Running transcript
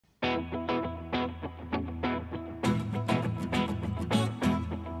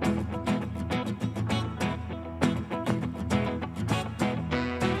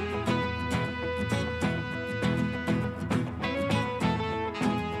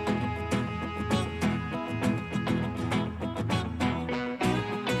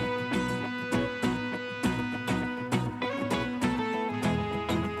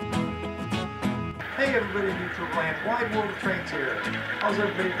Hey everybody in YouTube land, Wide World of Trains here. How's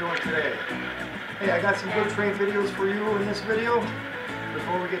everybody doing today? Hey, I got some good train videos for you in this video.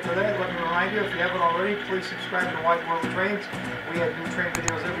 Before we get to that, let me remind you, if you haven't already, please subscribe to Wide World of Trains. We have new train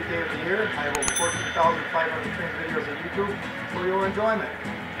videos every day of the year. I have over 14,500 train videos on YouTube for your enjoyment.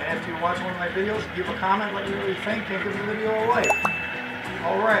 And after you watch one of my videos, give a comment, let me know what you think, and give the video a like.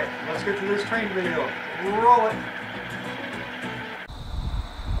 Alright, let's get to this train video. Roll it!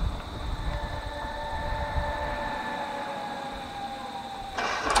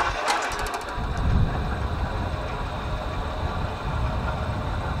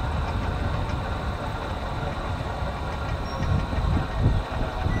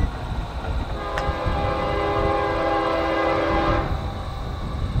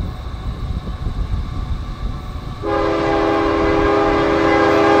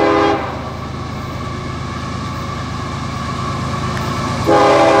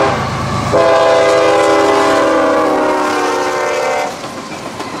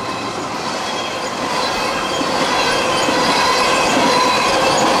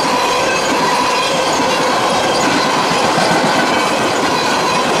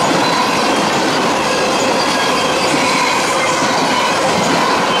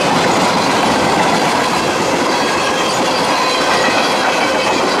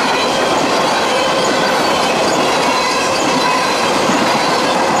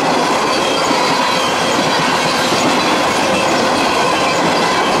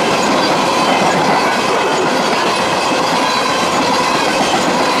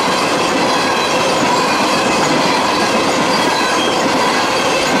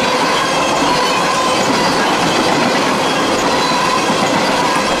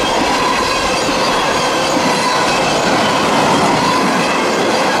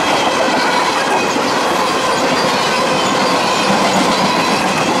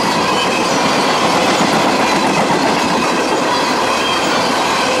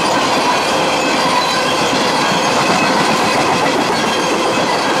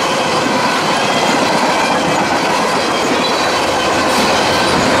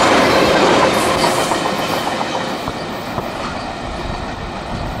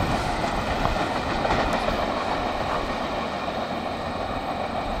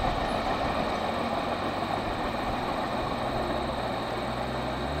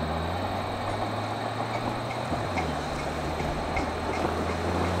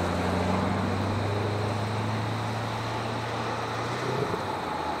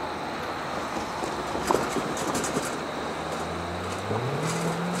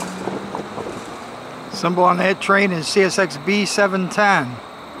 Symbol on that train is CSX B710.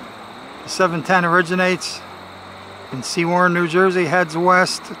 The 710 originates in Sewaren, New Jersey, heads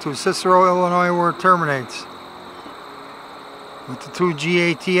west to Cicero, Illinois, where it terminates, with the two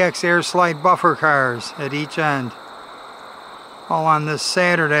GATX air slide buffer cars at each end. All on this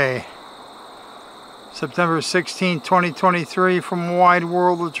Saturday, September 16, 2023, from Wide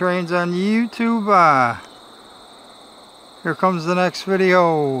World of Trains on YouTube. Here comes the next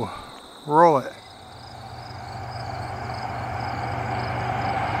video. Roll it.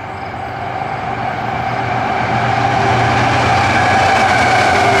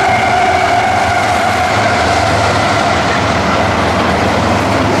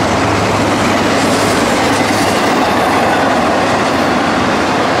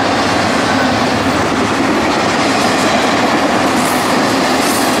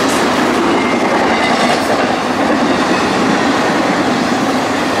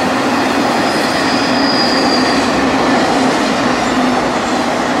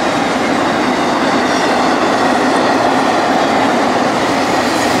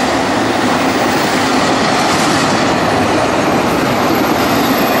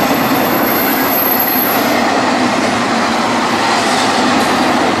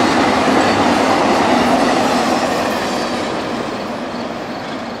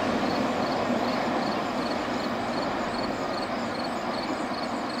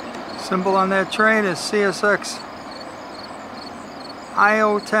 Symbol on that train is CSX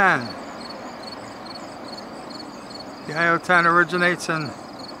IO10. The IO10 originates in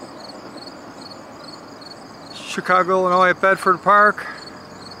Chicago, Illinois at Bedford Park.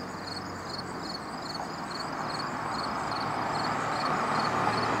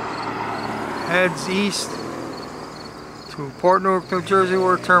 Heads east to Port Newark, New Jersey,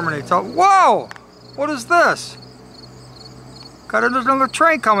 where it terminates. Oh, whoa! What is this? Got another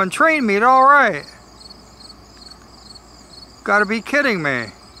train coming. Train meet, alright. Gotta be kidding me.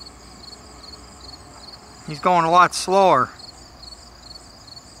 He's going a lot slower.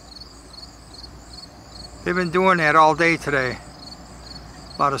 They've been doing that all day today.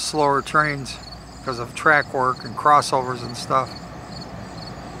 A lot of slower trains. because of track work and crossovers and stuff.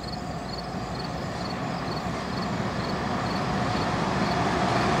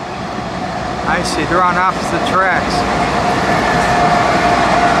 I see, they're on opposite tracks.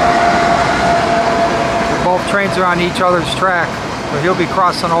 Both trains are on each other's track, but he'll be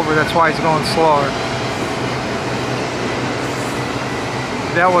crossing over, that's why he's going slower.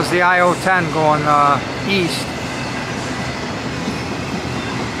 That was the I-010 going east.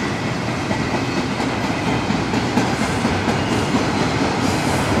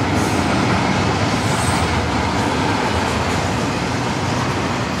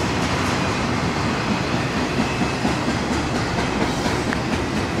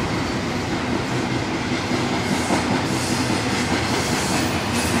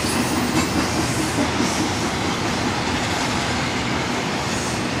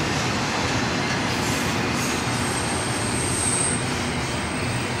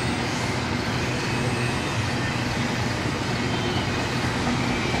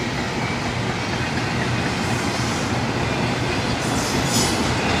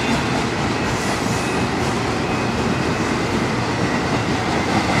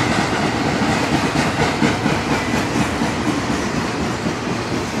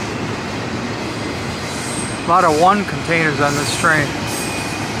 A lot of 1 containers on this train.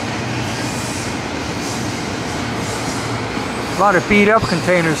 A lot of beat up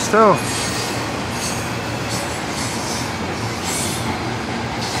containers too.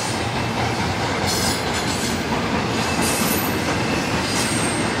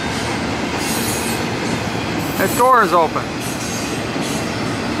 That door is open.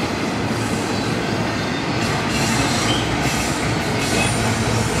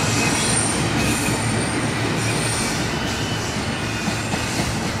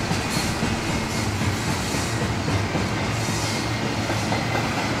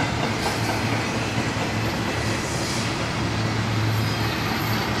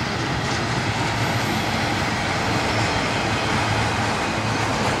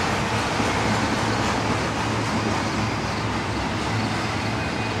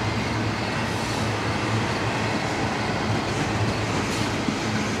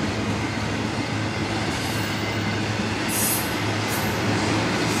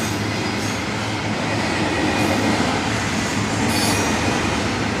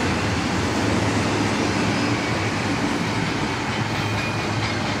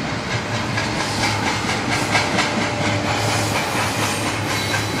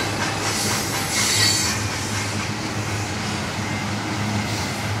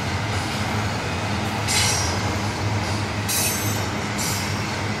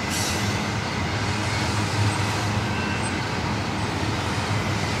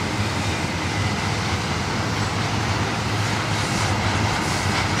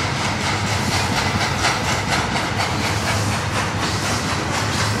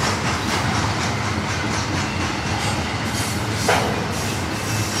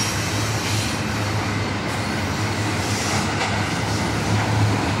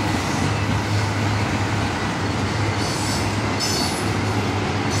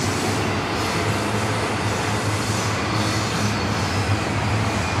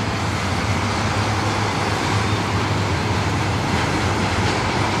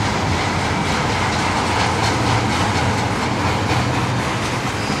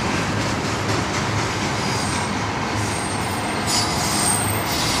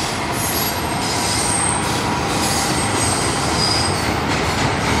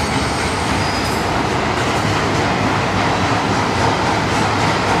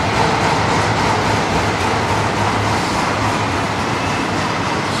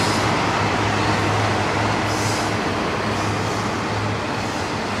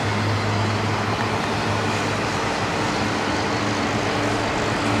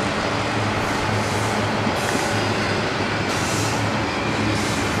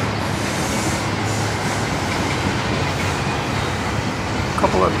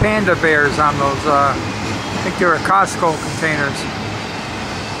 Couple of panda bears on those, I think they were Costco containers.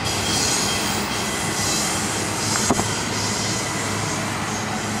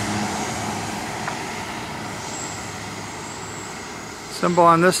 Symbol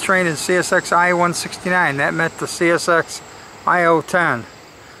on this train is CSX I-169. That met the CSX I-010.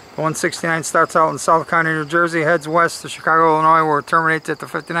 The 169 starts out in South County, New Jersey, heads west to Chicago, Illinois, where it terminates at the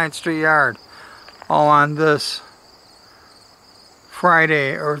 59th Street Yard. All on this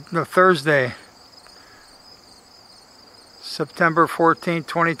Friday, or no, Thursday, September 14th,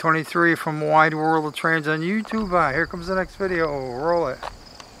 2023, from Wide World of Trains on YouTube. Here comes the next video. Roll it.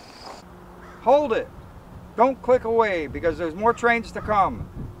 Hold it. Don't click away, because there's more trains to come.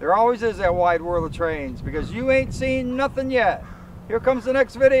 There always is that wide world of trains, because you ain't seen nothing yet. Here comes the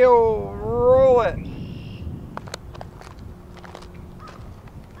next video. Roll it.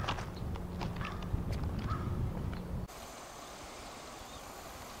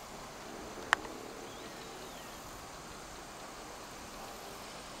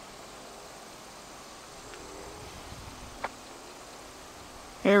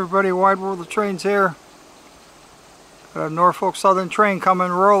 Hey everybody, Wide World of Trains here. Got a Norfolk Southern train coming,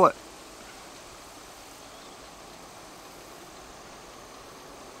 roll it.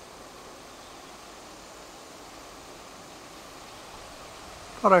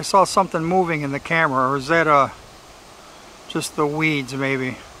 Thought I saw something moving in the camera, or is that just the weeds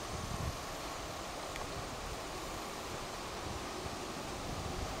maybe?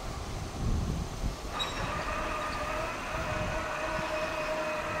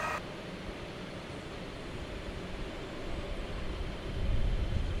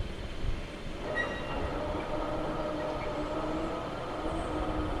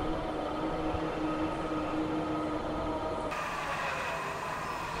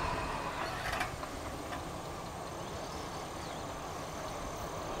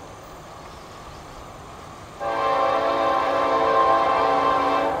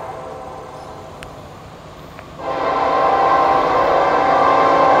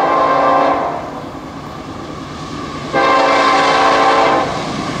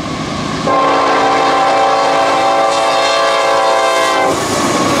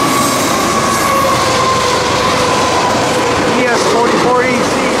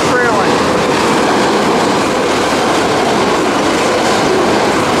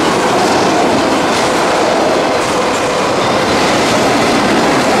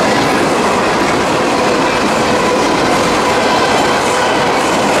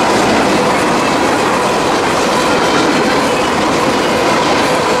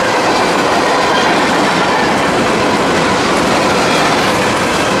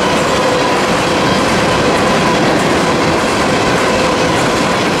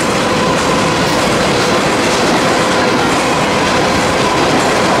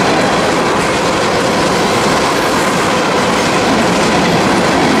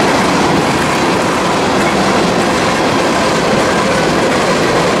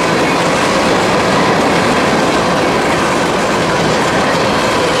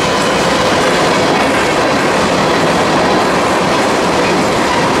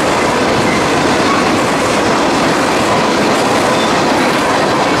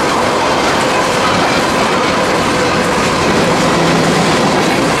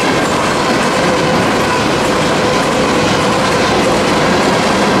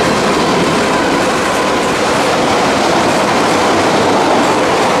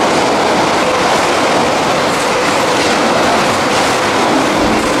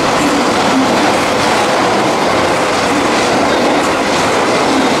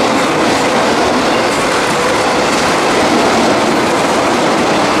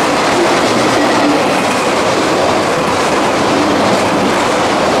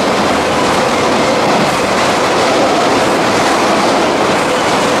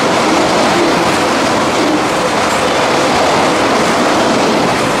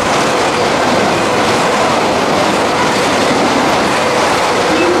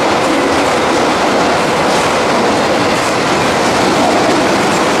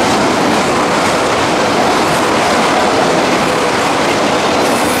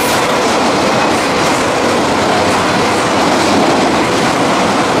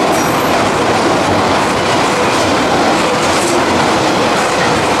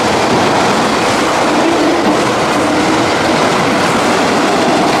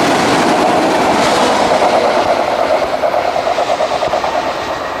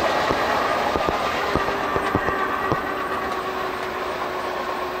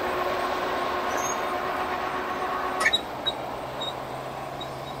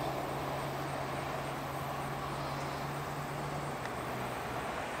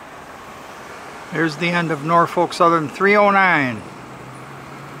 Here's the end of Norfolk Southern 309.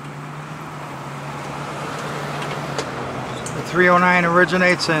 The 309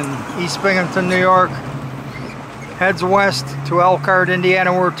 originates in East Binghamton, New York, heads west to Elkhart,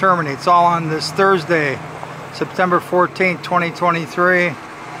 Indiana, where it terminates, all on this Thursday, September 14th, 2023,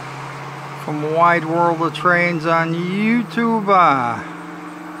 from Wide World of Trains on YouTube.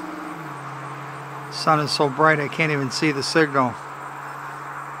 The sun is so bright I can't even see the signal.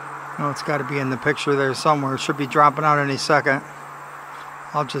 Oh, it's got to be in the picture there somewhere. It should be dropping out any second.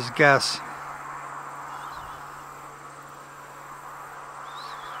 I'll just guess.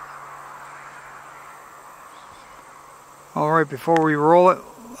 Alright, before we roll it,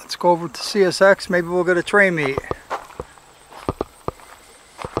 Let's go over to CSX. Maybe we'll get a train meet.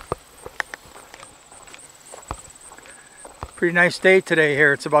 Pretty nice day today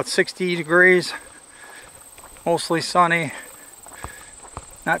here. It's about 60 degrees. Mostly sunny.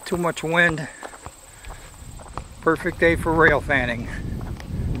 Not too much wind. Perfect day for rail fanning.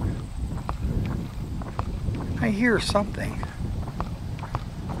 I hear something.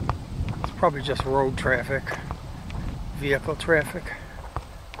 It's probably just road traffic. Vehicle traffic.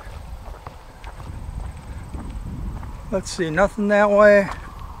 Let's see, nothing that way.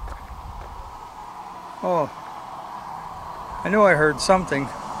 Oh, I knew I heard something.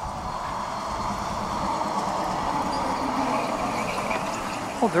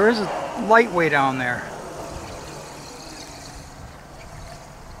 Oh, there is a light way down there.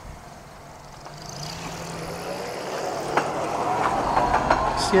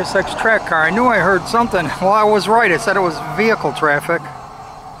 CSX track car. I knew I heard something. Well, I was right. It said it was vehicle traffic.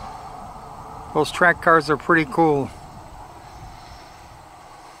 Those track cars are pretty cool.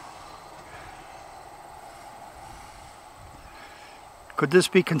 Could this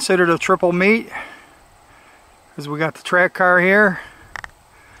be considered a triple meet? Because we got the track car here.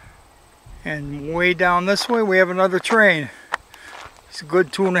 And way down this way we have another train. It's a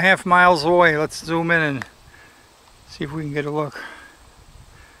good 2.5 miles away. Let's zoom in and see if we can get a look.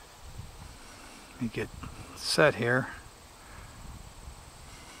 Let me get set here.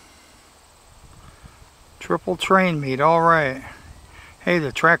 Triple train meet, alright. Hey,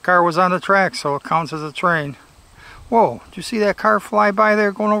 the track car was on the track, so it counts as a train. Whoa, did you see that car fly by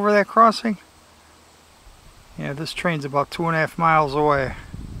there going over that crossing? Yeah, this train's about 2.5 miles away.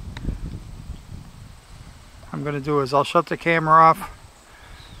 What I'm going to do is I'll shut the camera off,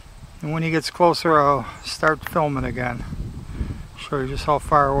 and when he gets closer I'll start filming again. Show you just how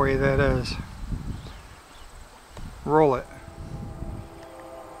far away that is. Roll it.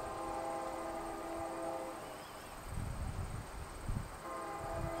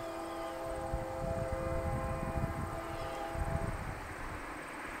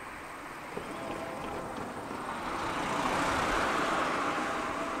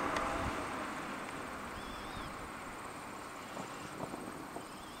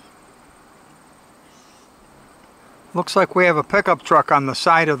 Looks like we have a pickup truck on the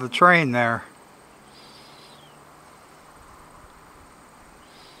side of the train there.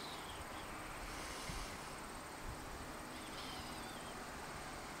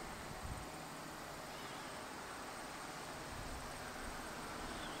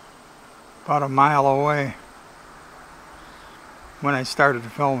 About a mile away. When I started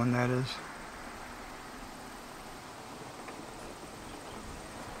filming, that is.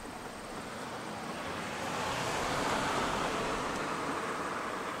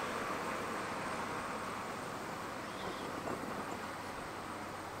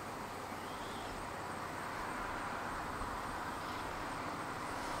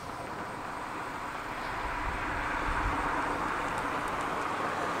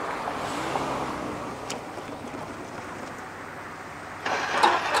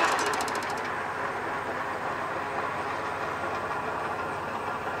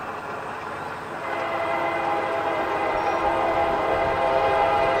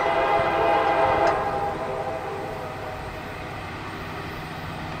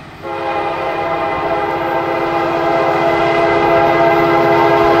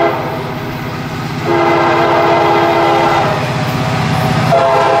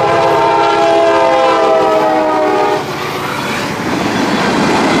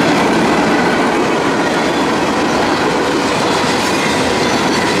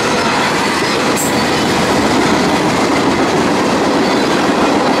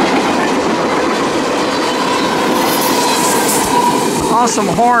 Awesome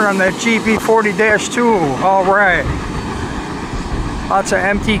horn on that GP40-2. Alright. Lots of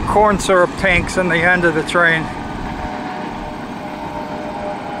empty corn syrup tanks in the end of the train.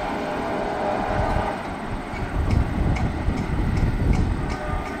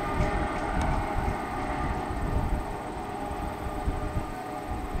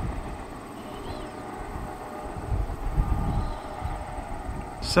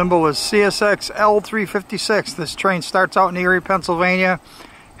 Symbol is CSX L356. This train starts out in Erie, Pennsylvania,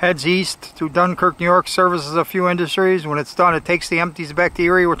 heads east to Dun Kirk, New York, services a few industries. When it's done, it takes the empties back to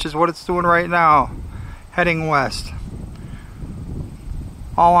Erie, which is what it's doing right now, heading west.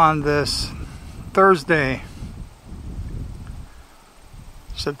 All on this Thursday,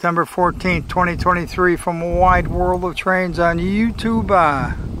 September 14th, 2023, from a wide world of trains on YouTube.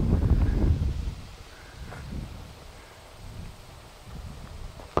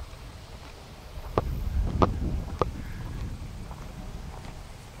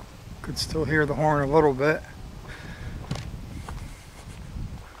 Still hear the horn a little bit.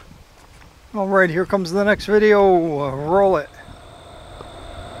 Alright, here comes the next video. Roll it.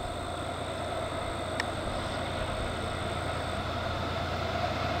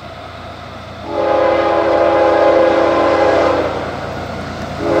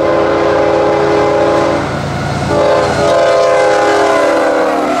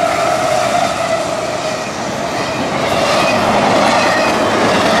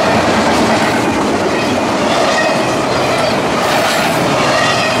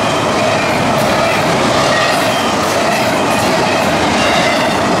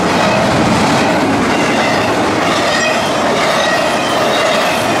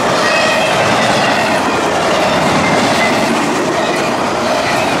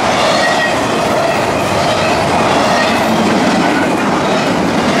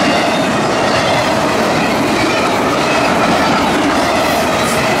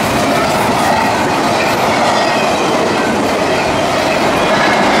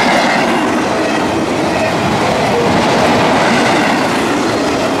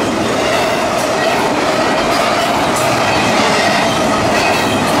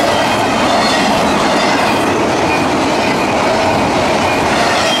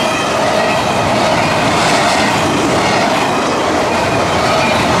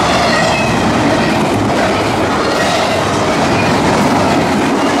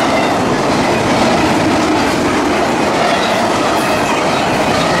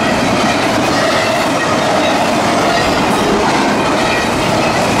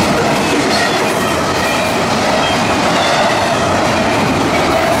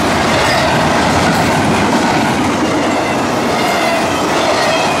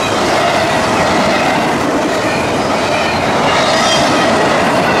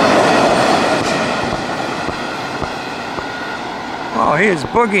 Oh, he is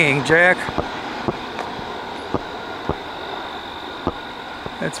boogieing, Jack.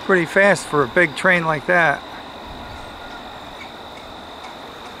 That's pretty fast for a big train like that.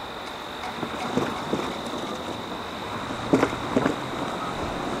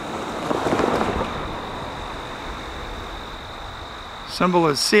 Symbol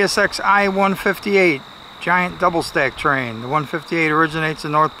is CSX I-158, giant double stack train. The 158 originates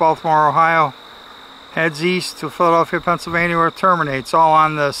in North Baltimore, Ohio, heads east to Philadelphia, Pennsylvania, where it terminates, all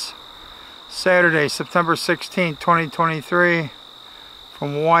on this Saturday, September 16, 2023.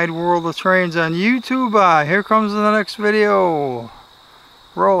 From Wide World of Trains on YouTube. Here comes the next video.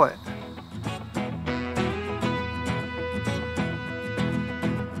 Roll it.